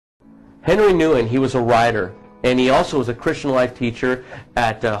Henry Newman, he was a writer, and he also was a Christian life teacher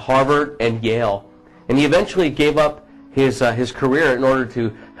at Harvard and Yale. And he eventually gave up his career in order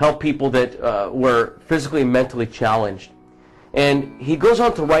to help people that were physically and mentally challenged. And he goes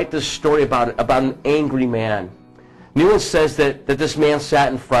on to write this story about an angry man. Newman says that this man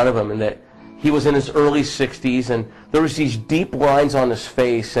sat in front of him and that he was in his early 60s, and there was these deep lines on his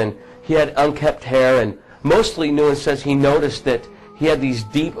face, and he had unkempt hair, and mostly Newman says he noticed that he had these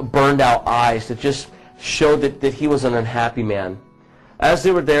deep burned out eyes that just showed that he was an unhappy man. As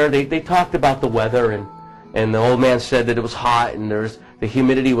they were there, they talked about the weather, and the old man said that it was hot and the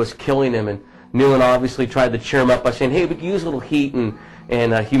humidity was killing him, and Newman obviously tried to cheer him up by saying, hey, we could use a little heat and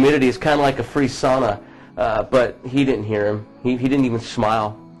humidity. It's kind of like a free sauna. But he didn't hear him. He didn't even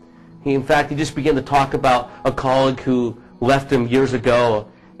smile. In fact, he just began to talk about a colleague who left him years ago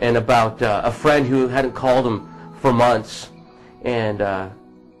and about a friend who hadn't called him for months. And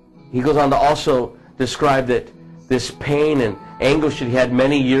he goes on to also describe that this pain and anguish that he had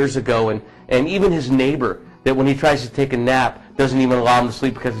many years ago, and even his neighbor, that when he tries to take a nap, doesn't even allow him to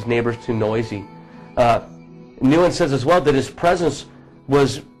sleep because his neighbor's too noisy. Newman says as well that his presence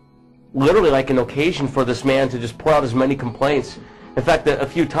was literally like an occasion for this man to just pour out as many complaints. In fact, a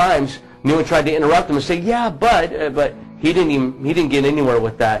few times Newman tried to interrupt him and say, "Yeah, but he didn't get anywhere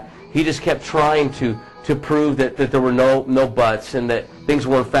with that. He just kept trying to prove that there were no buts and that things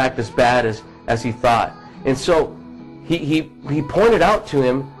were in fact as bad as he thought." And so he pointed out to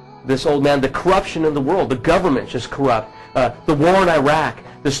him, this old man, the corruption in the world, the government just corrupt, the war in Iraq,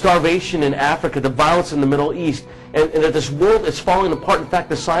 the starvation in Africa, the violence in the Middle East, and that this world is falling apart. In fact,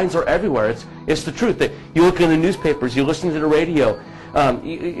 the signs are everywhere. It's the truth. That you look in the newspapers, you listen to the radio,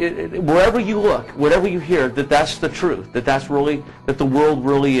 wherever you look, whatever you hear, that's the truth. That the world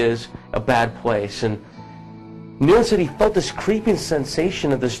really is a bad place. And Newman said he felt this creeping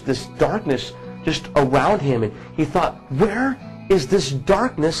sensation of this darkness just around him, and he thought, where is this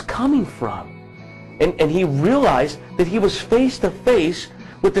darkness coming from? And he realized that he was face to face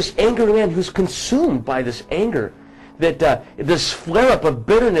with this angry man who's consumed by this anger, that this flare-up of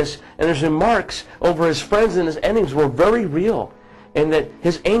bitterness and his remarks over his friends and his enemies were very real, and that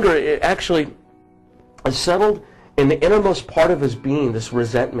his anger actually settled in the innermost part of his being, this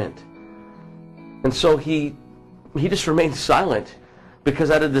resentment. And so he just remained silent,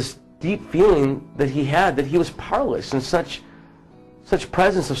 because out of this deep feeling that he had, that he was powerless in such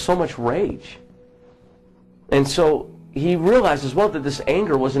presence of so much rage. And so he realized as well that this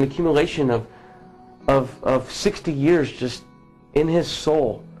anger was an accumulation of 60 years just in his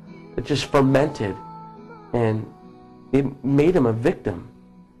soul that just fermented, and it made him a victim.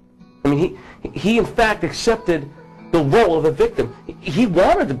 I mean, he in fact accepted the role of a victim. He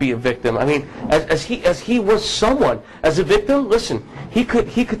wanted to be a victim. I mean, as he was someone. As a victim, listen, he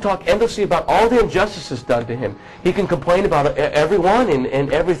could talk endlessly about all the injustices done to him. He can complain about everyone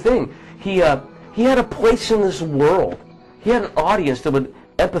and everything. He had a place in this world. He had an audience that would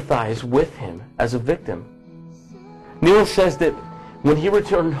empathize with him as a victim. Newman says that when he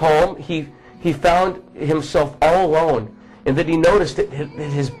returned home, he found himself all alone, and that he noticed that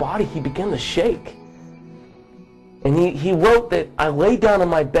his body, he began to shake. And he wrote that, I lay down on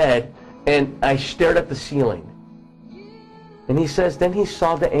my bed and I stared at the ceiling. And he says, then he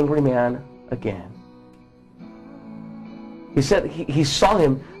saw the angry man again. He said he saw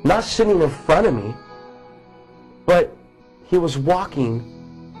him not sitting in front of me, but he was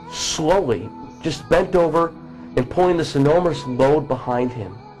walking slowly, just bent over and pulling this enormous load behind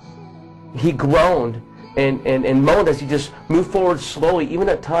him. He groaned and moaned as he just moved forward slowly. Even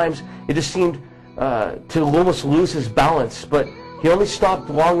at times, it just seemed to almost lose his balance, but he only stopped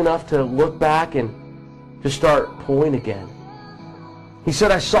long enough to look back and to start pulling again. He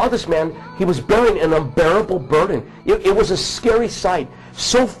said, I saw this man. He was bearing an unbearable burden. It was a scary sight,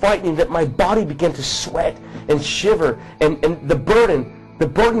 so frightening that my body began to sweat and shiver. And the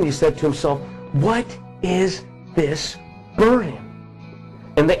burden, he said to himself, what is this burden?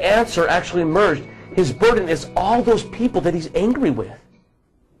 And the answer actually emerged. His burden is all those people that he's angry with.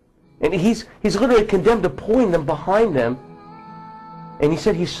 And he's literally condemned to pulling them behind them. And he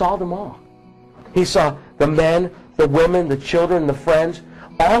said he saw them all. He saw the men, the women, the children, the friends,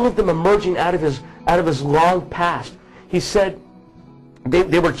 all of them emerging out of his long past. He said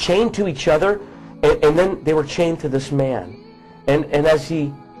they were chained to each other, and then they were chained to this man. And as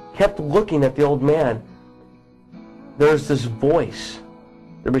he kept looking at the old man, there's this voice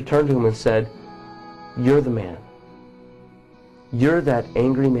that returned to him and said, you're the man. You're that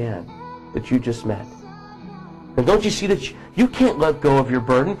angry man that you just met. And don't you see that you can't let go of your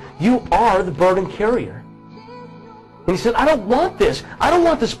burden? You are the burden carrier. And he said, I don't want this. I don't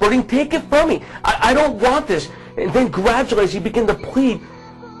want this burden. Take it from me. I don't want this. And then gradually, as he began to plead,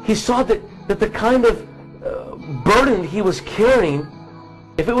 he saw that the kind of burden he was carrying,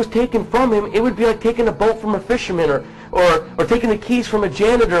 if it was taken from him, it would be like taking a boat from a fisherman, or taking the keys from a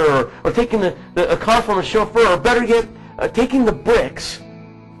janitor, or taking a car from a chauffeur, or better yet, taking the bricks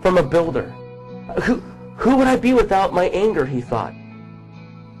from a builder. Who would I be without my anger, he thought.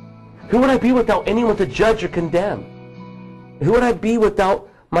 Who would I be without anyone to judge or condemn? Who would I be without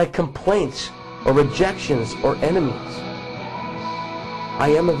my complaints or rejections or enemies? I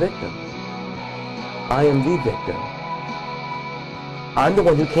am a victim. I am the victim. I'm the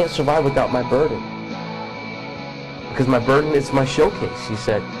one who can't survive without my burden. Because my burden is my showcase, he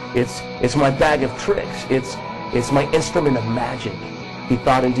said. It's my bag of tricks. It's my instrument of magic. He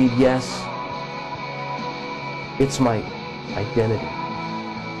thought indeed, yes, it's my identity.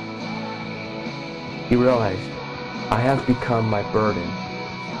 He realized, I have become my burden.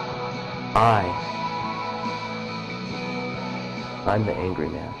 I'm the angry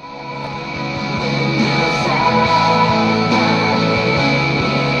man.